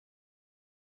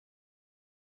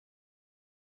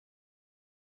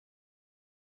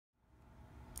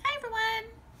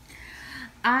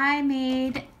I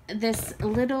made this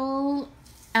little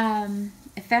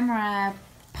ephemera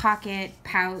pocket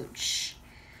pouch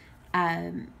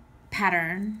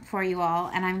pattern for you all,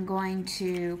 and I'm going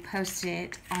to post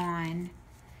it on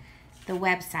the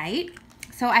website.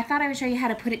 So I thought I would show you how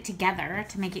to put it together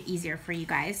to make it easier for you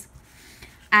guys.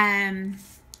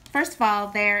 First of all,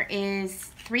 there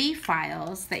is 3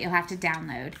 files that you'll have to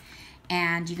download,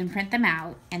 and you can print them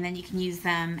out, and then you can use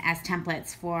them as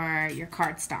templates for your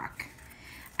cardstock.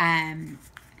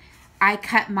 I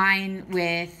cut mine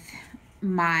with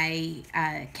my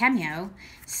Cameo,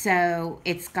 so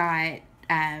it's got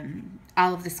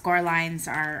all of the score lines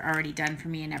are already done for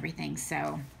me and everything.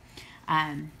 So,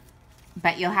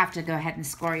 but you'll have to go ahead and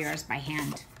score yours by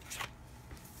hand.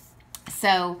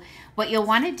 So what you'll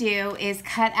want to do is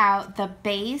cut out the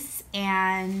base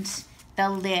and the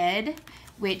lid,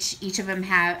 which each of them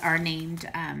are named,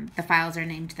 the files are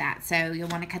named that. So you'll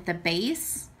want to cut the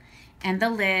base and the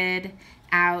lid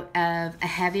out of a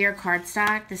heavier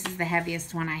cardstock. This is the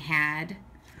heaviest one I had.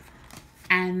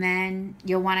 And then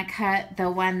you'll want to cut the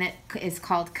one that is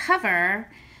called cover.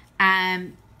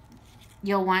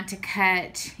 You'll want to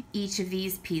cut each of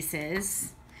these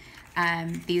pieces.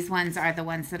 These ones are the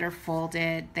ones that are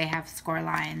folded. They have score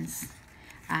lines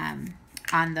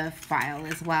on the file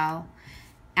as well.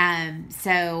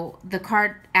 So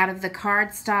out of the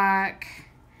cardstock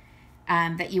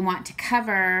that you want to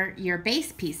cover your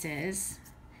base pieces,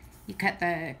 you cut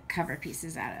the cover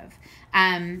pieces out of.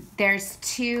 There's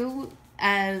 2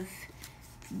 of,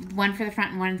 one for the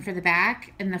front and one for the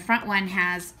back, and the front one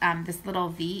has this little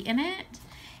V in it,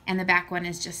 and the back one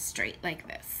is just straight like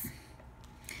this.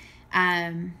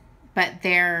 But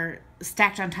they're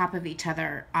stacked on top of each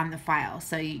other on the file,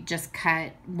 so you just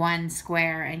cut one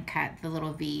square and cut the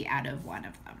little V out of one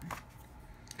of them.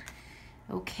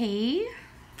 Okay,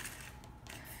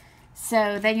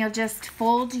 so then you'll just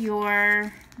fold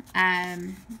your,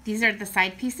 these are the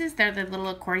side pieces. They're the little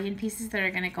accordion pieces that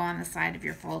are going to go on the side of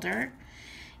your folder.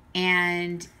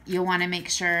 And you'll want to make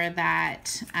sure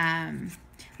that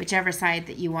whichever side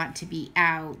that you want to be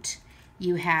out,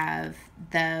 you have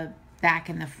the back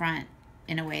and the front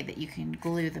in a way that you can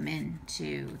glue them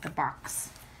into the box,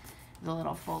 the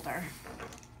little folder.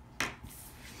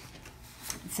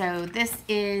 So this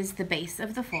is the base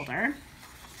of the folder,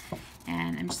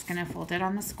 and I'm just going to fold it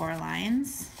on the score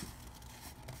lines.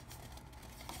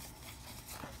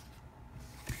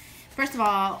 First of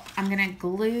all, I'm going to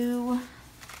glue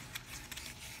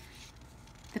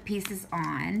the pieces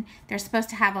on. They're supposed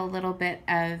to have a little bit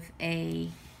of a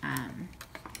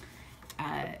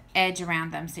edge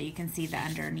around them so you can see the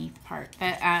underneath part.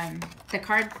 The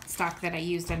cardstock that I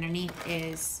used underneath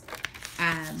is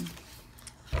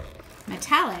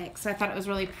metallic, so I thought it was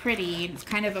really pretty. It's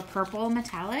kind of a purple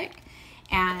metallic,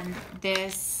 and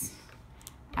this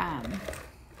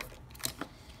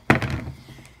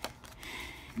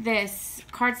this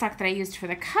cardstock that I used for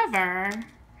the cover,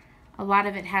 a lot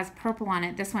of it has purple on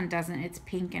it. This one doesn't. It's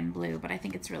pink and blue, but I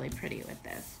think it's really pretty with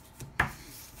this.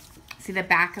 See, the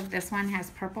back of this one has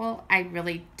purple. I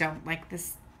really don't like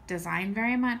this design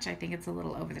very much. I think it's a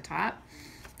little over the top.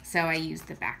 So I used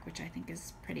the back, which I think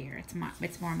is prettier. It's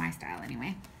more my style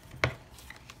anyway.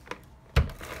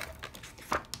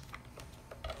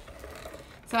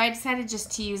 So I decided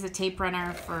just to use a tape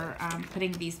runner for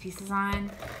putting these pieces on.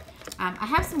 I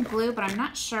have some glue, but I'm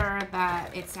not sure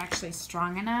that it's actually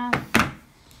strong enough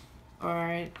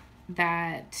or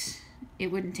that it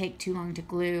wouldn't take too long to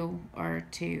glue or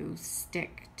to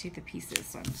stick to the pieces.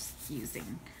 So I'm just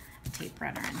using a tape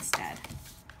runner instead.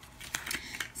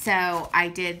 So I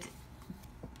did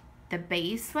the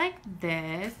base like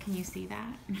this. Can you see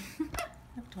that?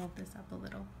 I've told this up a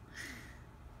little.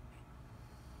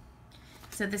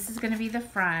 So this is going to be the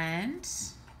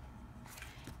front,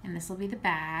 and this will be the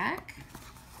back.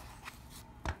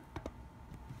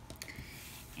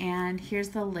 And here's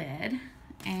the lid.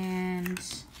 And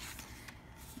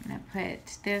I'm going to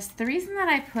put this. The reason that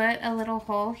I put a little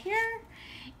hole here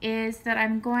is that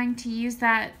I'm going to use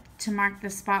that to mark the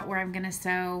spot where I'm going to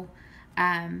sew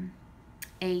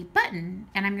a button.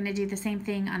 And I'm going to do the same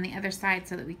thing on the other side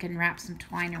so that we can wrap some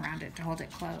twine around it to hold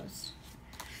it closed.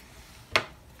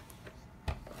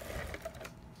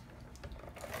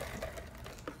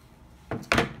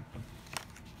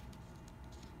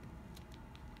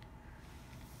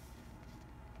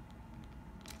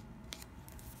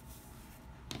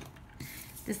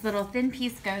 This little thin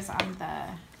piece goes on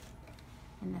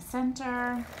in the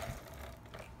center.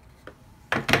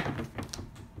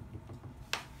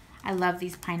 I love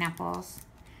these pineapples.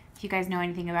 If you guys know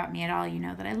anything about me at all, you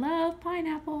know that I love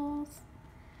pineapples.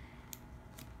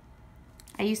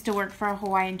 I used to work for a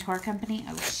Hawaiian tour company.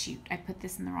 Oh shoot, I put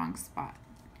this in the wrong spot.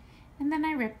 And then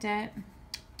I ripped it.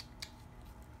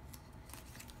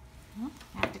 Oh,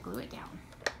 I have to glue it down.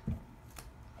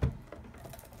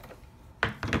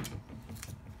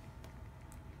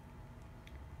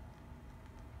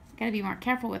 Gotta be more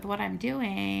careful with what I'm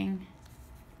doing.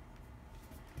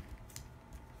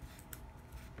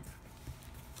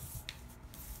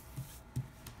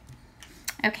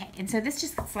 Okay, and so this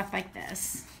just gets left like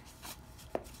this.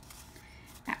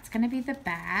 That's gonna be the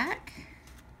back.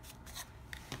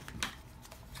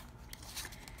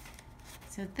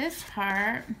 So this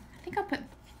part, I think I'll put,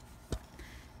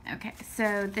 okay,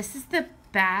 so this is the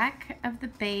back of the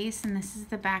base and this is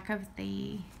the back of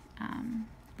the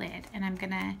lid. And I'm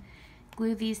gonna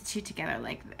glue these two together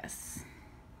like this.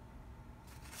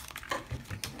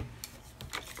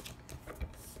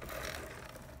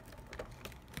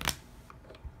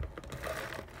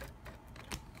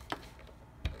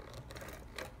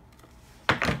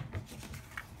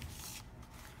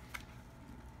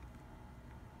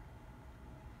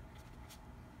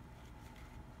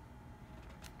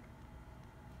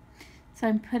 So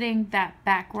I'm putting that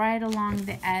back right along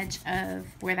the edge of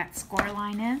where that score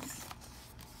line is.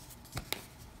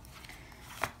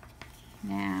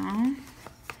 Now,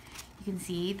 you can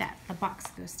see that the box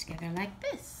goes together like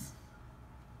this.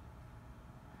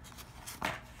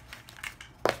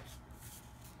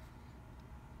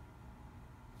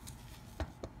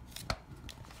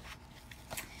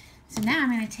 So now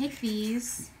I'm going to take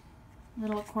these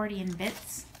little accordion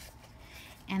bits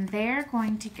and they're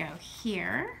going to go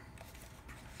here.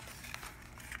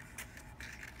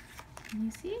 Can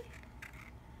you see?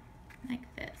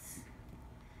 Like this.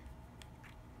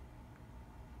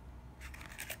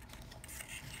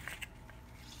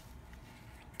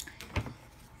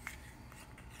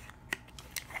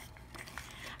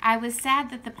 I was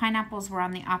sad that the pineapples were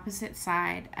on the opposite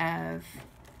side of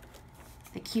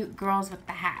the cute girls with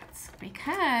the hats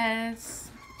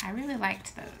because I really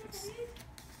liked those.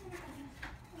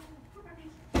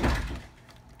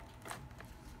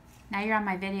 Now you're on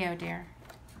my video, dear.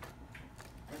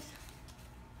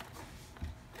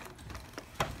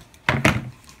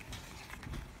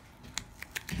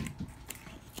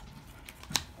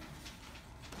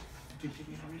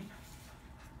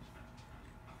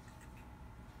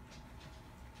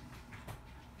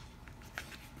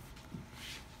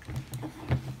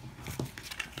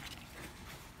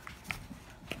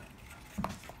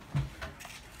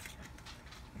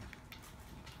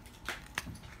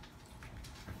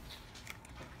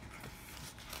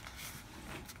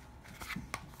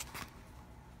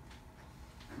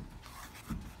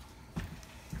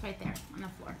 Right there on the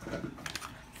floor.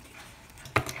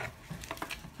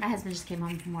 My husband just came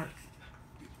home from work.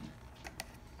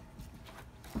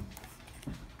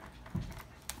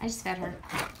 I just fed her.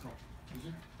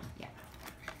 Yeah.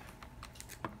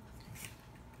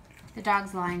 The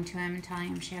dog's lying to him and telling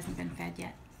him she hasn't been fed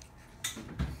yet.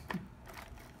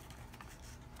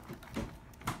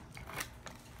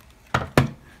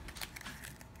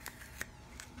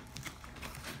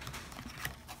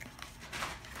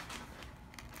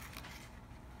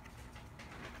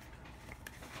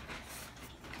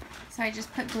 So I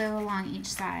just put glue along each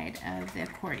side of the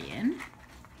accordion.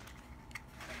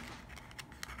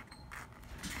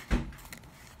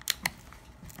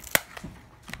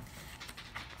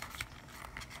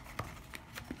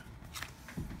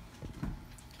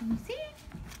 Can you see?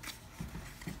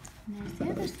 And there's the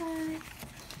other side.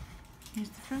 Here's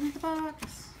the front of the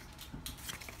box.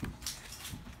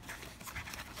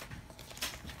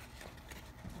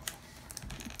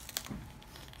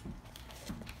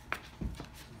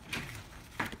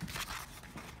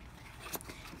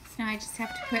 Now I just have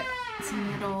to put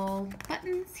some little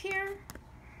buttons here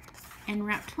and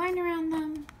wrap twine around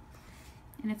them,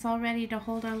 and it's all ready to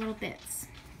hold our little bits.